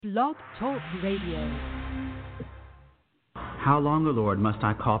Blog Talk Radio. How long, O Lord, must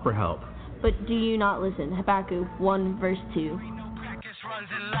I call for help? But do you not listen? Habakkuk 1 verse 2.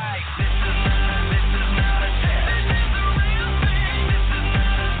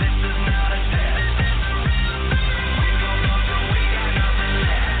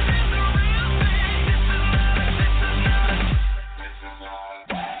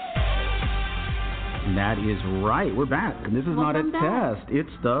 That is right. We're back. And this is Welcome not a back. test. It's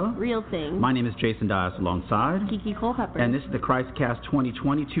the real thing. My name is Jason Dias alongside Kiki Culpepper. And this is the Christcast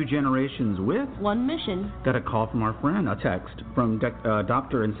 2022 Generations with one mission. Got a call from our friend, a text from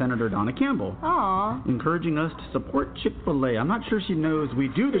Dr. and Senator Donna Campbell. Aww. Encouraging us to support Chick-fil-A. I'm not sure she knows we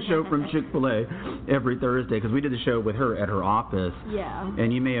do the show from Chick-fil-A every Thursday because we did the show with her at her office. Yeah.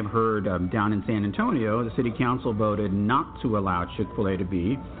 And you may have heard down in San Antonio, the city council voted not to allow Chick-fil-A to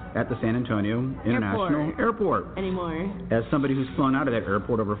be at the San Antonio International Airport anymore. As somebody who's flown out of that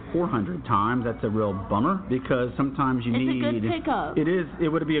airport over 400 times, that's a real bummer because sometimes you need... It's a good pickup. It is. It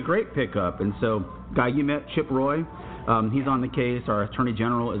would be a great pickup. And so, guy you met, Chip Roy, he's on the case. Our Attorney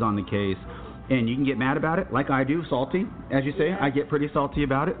General is on the case. And you can get mad about it, like I do, salty, as you say. Yeah. I get pretty salty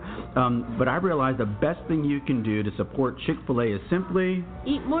about it. But I realize the best thing you can do to support Chick-fil-A is simply...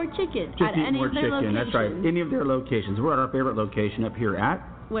 eat more chicken. Just at eat any more of their chicken. locations. That's right. Any of their locations. We're at our favorite location up here at...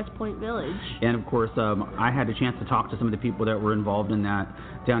 West Point Village. And, of course, I had a chance to talk to some of the people that were involved in that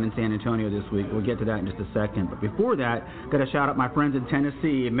down in San Antonio this week. We'll get to that in just a second. But before that, got to shout out my friends in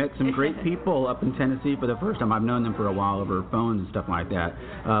Tennessee. Met some great people up in Tennessee for the first time. I've known them for a while over phones and stuff like that.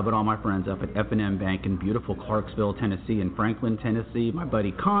 But all my friends up at F&M Bank in beautiful Clarksville, Tennessee, and Franklin, Tennessee. My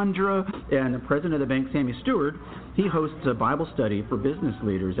buddy Condra and the president of the bank, Sammy Stewart. He hosts a Bible study for business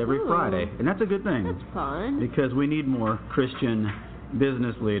leaders every Friday. And that's a good thing. That's fun. Because we need more Christian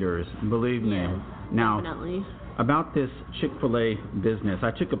business leaders, believe me. Yes, now, definitely. About this Chick-fil-A business,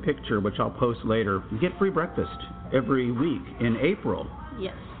 I took a picture, which I'll post later. You get free breakfast every week in April.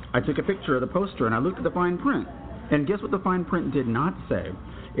 Yes. I took a picture of the poster, and I looked at the fine print. And guess what the fine print did not say?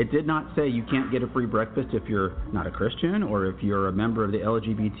 It did not say you can't get a free breakfast if you're not a Christian or if you're a member of the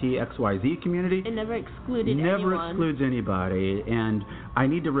LGBT XYZ community. It never excluded Never anyone. excludes anybody. And I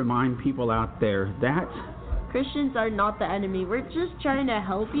need to remind people out there that... Christians are not the enemy. We're just trying to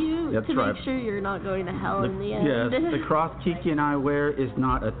help you That's to right. make sure you're not going to hell in the end. Yes, the cross Kiki and I wear is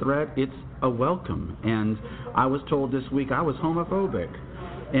not a threat, it's a welcome. And I was told this week I was homophobic.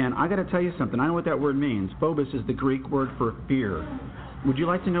 And I got to tell you something. I know what that word means. Phobos is the Greek word for fear. Would you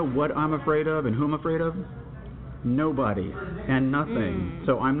like to know what I'm afraid of and who I'm afraid of? Nobody and nothing.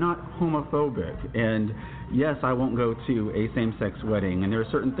 So I'm not homophobic. And yes, I won't go to a same-sex wedding. And there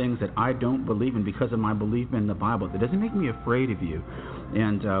are certain things that I don't believe in because of my belief in the Bible. That doesn't make me afraid of you.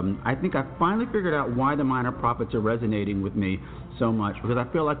 And I think I finally figured out why the minor prophets are resonating with me so much, because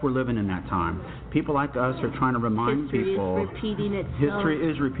I feel like we're living in that time. People like us are trying to remind people... History is repeating itself.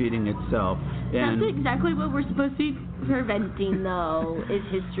 History is repeating itself. And that's exactly what we're supposed to be preventing, though, is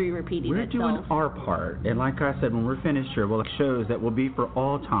history repeating we're itself. doing our part. And like I said, when we're finished here, we'll have shows that will be for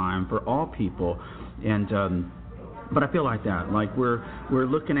all time, for all people. And but I feel like that. Like we're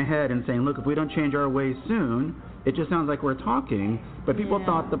looking ahead and saying, look, if we don't change our ways soon, it just sounds like we're talking. But people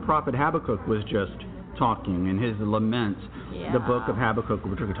thought the prophet Habakukk was just talking in his lament, the book of Habakukk,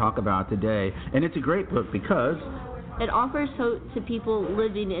 which we're going to talk about today. And it's a great book because it offers hope to people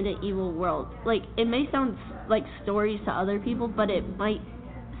living in an evil world. Like, it may sound like stories to other people, but it might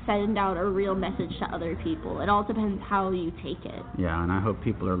send out a real message to other people. It all depends how you take it. Yeah, and I hope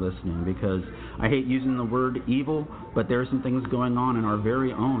people are listening because I hate using the word evil, but there are some things going on in our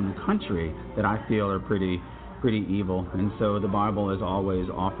very own country that I feel are pretty evil. And so the Bible, as always,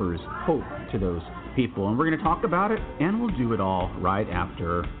 offers hope to those people. And we're going to talk about it, and we'll do it all right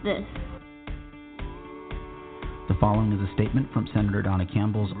after this. The following is a statement from Senator Donna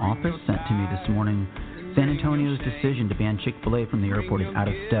Campbell's office sent to me this morning. San Antonio's decision to ban Chick-fil-A from the airport is out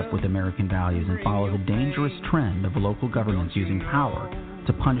of step with American values and follows a dangerous trend of local governments using power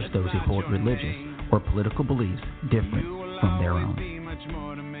to punish those who hold religious or political beliefs different from their own.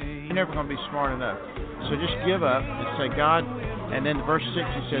 You're never going to be smart enough. So just give up and say, God, and then verse 6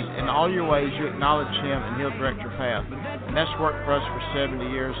 it says, in all your ways you acknowledge Him and He'll direct your path. And that's worked for us for 70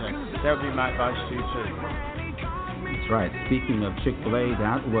 years, and that would be my advice to you too. That's right. Speaking of Chick-fil-A,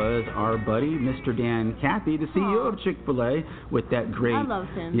 that was our buddy, Mr. Dan Cathy, the CEO of Chick-fil-A, with that great... I love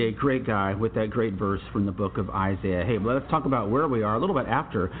him. Yeah, great guy, with that great verse from the book of Isaiah. Hey, let's talk about where we are a little bit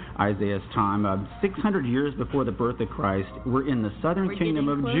after Isaiah's time. 600 years before the birth of Christ, we're in the southern kingdom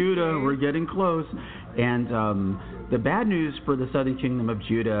of Judah. We're getting close. And the bad news for the southern kingdom of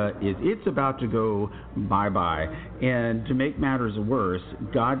Judah is it's about to go bye-bye. And to make matters worse,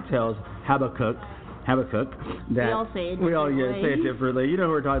 God tells Habakukk that... We all say it differently. We all say it differently. You know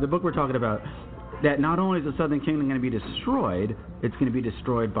who we're talking... The book we're talking about, that not only is the southern kingdom going to be destroyed, it's going to be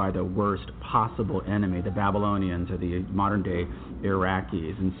destroyed by the worst possible enemy, the Babylonians or the modern-day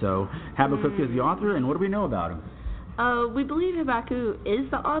Iraqis. And so Habakkuk is the author, and what do we know about him? We believe Habakkuk is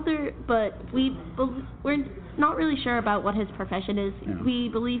the author, but we're not really sure about what his profession is. Yeah. We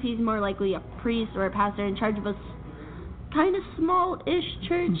believe he's more likely a priest or a pastor in charge of a kind of small-ish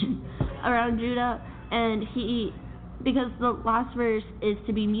church around Judah, and because the last verse is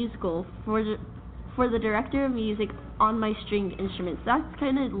to be musical, for the director of music on my stringed instruments. That's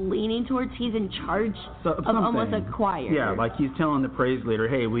kind of leaning towards he's in charge of almost a choir. Yeah, like he's telling the praise leader,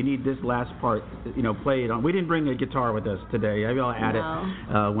 hey, we need this last part, played on. We didn't bring a guitar with us today. I'll add it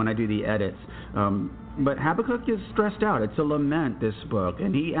when I do the edits. But Habakkuk is stressed out. It's a lament, this book.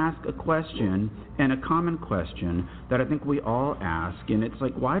 And he asks a question, and a common question, that I think we all ask. And it's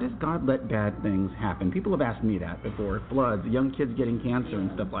like, why does God let bad things happen? People have asked me that before. Floods, young kids getting cancer and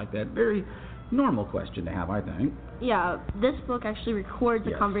stuff like that. Very normal question to have, I think. Yeah, this book actually records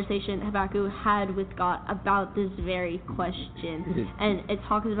a conversation Habakkuk had with God about this very question. And it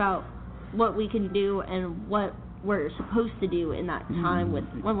talks about what we can do and what we're supposed to do in that time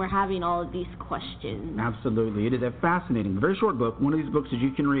when we're having all of these questions. Absolutely. It is a fascinating, very short book, one of these books that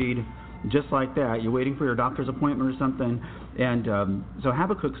you can read just like that. You're waiting for your doctor's appointment or something. And so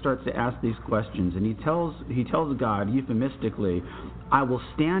Habakkuk starts to ask these questions, and he tells God euphemistically, I will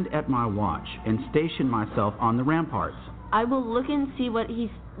stand at my watch and station myself on the ramparts. I will look and see what he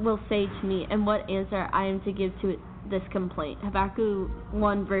will say to me and what answer I am to give to this complaint. Habakkuk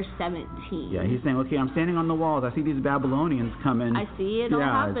 1 verse 17. Yeah, he's saying, okay, I'm standing on the walls. I see these Babylonians coming. I see it all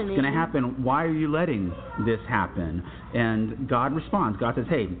happening. It's going to happen. Why are you letting this happen? And God responds. God says,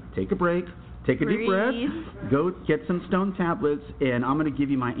 hey, take a break. Take a deep breath, go get some stone tablets, and I'm going to give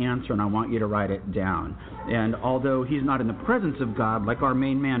you my answer, and I want you to write it down. And although he's not in the presence of God, like our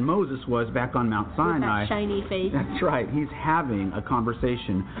main man Moses was back on Mount Sinai. With that shiny face. That's right. He's having a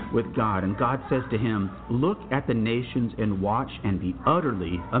conversation with God, and God says to him, look at the nations and watch and be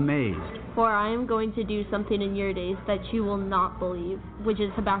utterly amazed. For I am going to do something in your days that you will not believe, which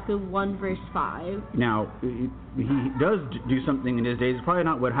is Habakkuk 1 verse 5. Now, he does do something in his days. It's probably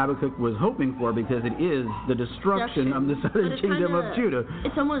not what Habakkuk was hoping for, because it is the destruction of the southern kingdom of Judah.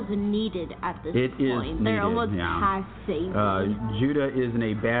 It's almost needed at this point. Needed, they're almost past saving. Judah is in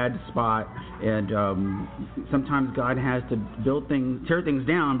a bad spot, and sometimes God has to tear things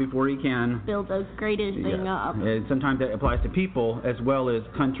down before he can build the greatest thing up. And sometimes that applies to people as well as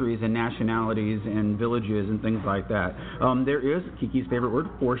countries and nationalities and villages and things like that. There is Kiki's favorite word,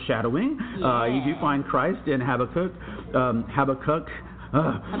 foreshadowing. You do find Christ in Habakkuk. Habakkuk.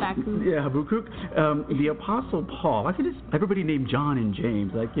 The Apostle Paul. Everybody named John and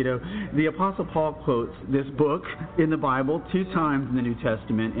James. The Apostle Paul quotes this book in the Bible 2 times in the New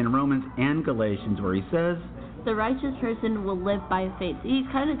Testament, in Romans and Galatians, where he says, the righteous person will live by faith. He's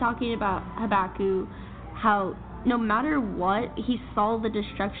kind of talking about Habakkuk, how no matter what, he saw the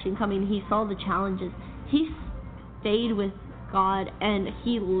destruction coming, he saw the challenges. He stayed with God, and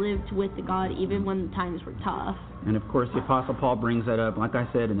he lived with God even when the times were tough. And of course, the Apostle Paul brings that up, like I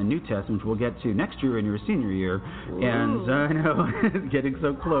said, in the New Testament, which we'll get to next year in your senior year. Ooh. And I know, it's getting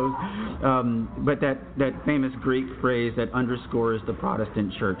so close. But that famous Greek phrase that underscores the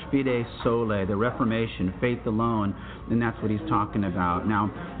Protestant church, fil-A, the Reformation, faith alone, and that's what he's talking about.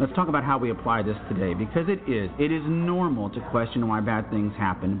 Now, let's talk about how we apply this today, because it is normal to question why bad things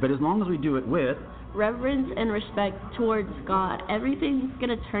happen, but as long as we do it with reverence and respect towards God, everything's going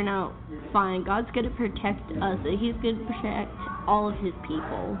to turn out fine. God's going to protect us. He's going to protect all of his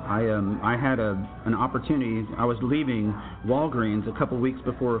people. I had an opportunity. I was leaving Walgreens the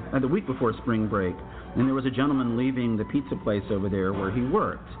week before spring break, and there was a gentleman leaving the pizza place over there where he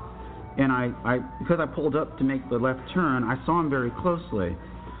worked. And because I pulled up to make the left turn, I saw him very closely.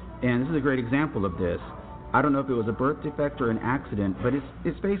 And this is a great example of this. I don't know if it was a birth defect or an accident, but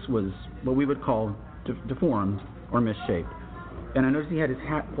his face was what we would call deformed or misshaped. And I noticed he had his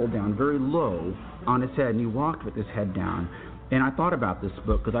hat pulled down very low on his head, and he walked with his head down. And I thought about this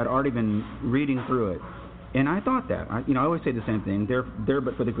book because I'd already been reading through it. And I thought that. I always say the same thing. There,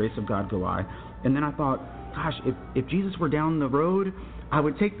 but for the grace of God go I. And then I thought, gosh, if Jesus were down the road, I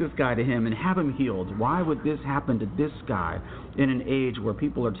would take this guy to him and have him healed. Why would this happen to this guy in an age where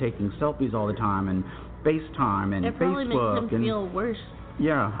people are taking selfies all the time and FaceTime and it probably Facebook? Makes him feel worse.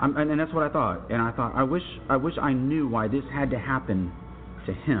 Yeah, and that's what I thought. And I thought, I wish I knew why this had to happen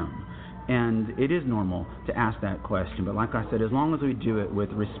to him. And it is normal to ask that question. But like I said, as long as we do it with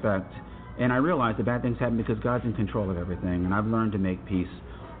respect, and I realize that bad things happen because God's in control of everything, and I've learned to make peace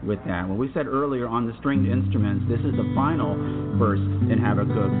with that. When we said earlier on the stringed instruments, this is the final verse in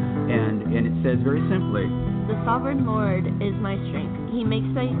Habakkuk, and it says very simply, the sovereign Lord is my strength. He makes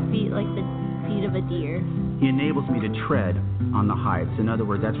my feet like the feet of a deer. He enables me to tread on the heights. In other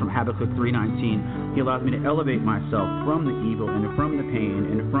words, that's from Habakkuk 3:19. He allows me to elevate myself from the evil and from the pain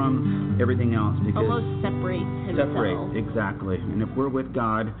and from everything else. Because almost separates himself. Separate, exactly. And if we're with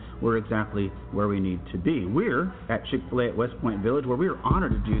God, we're exactly where we need to be. We're at Chick-fil-A at West Point Village, where we are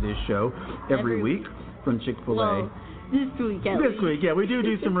honored to do this show every week from Chick-fil-A. Well, this week, yeah, we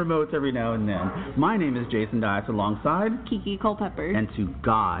do some remotes every now and then. My name is Jason Dias, alongside Kiki Culpepper. And to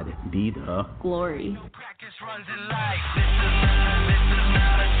God be the glory. Practice runs in life. Listen,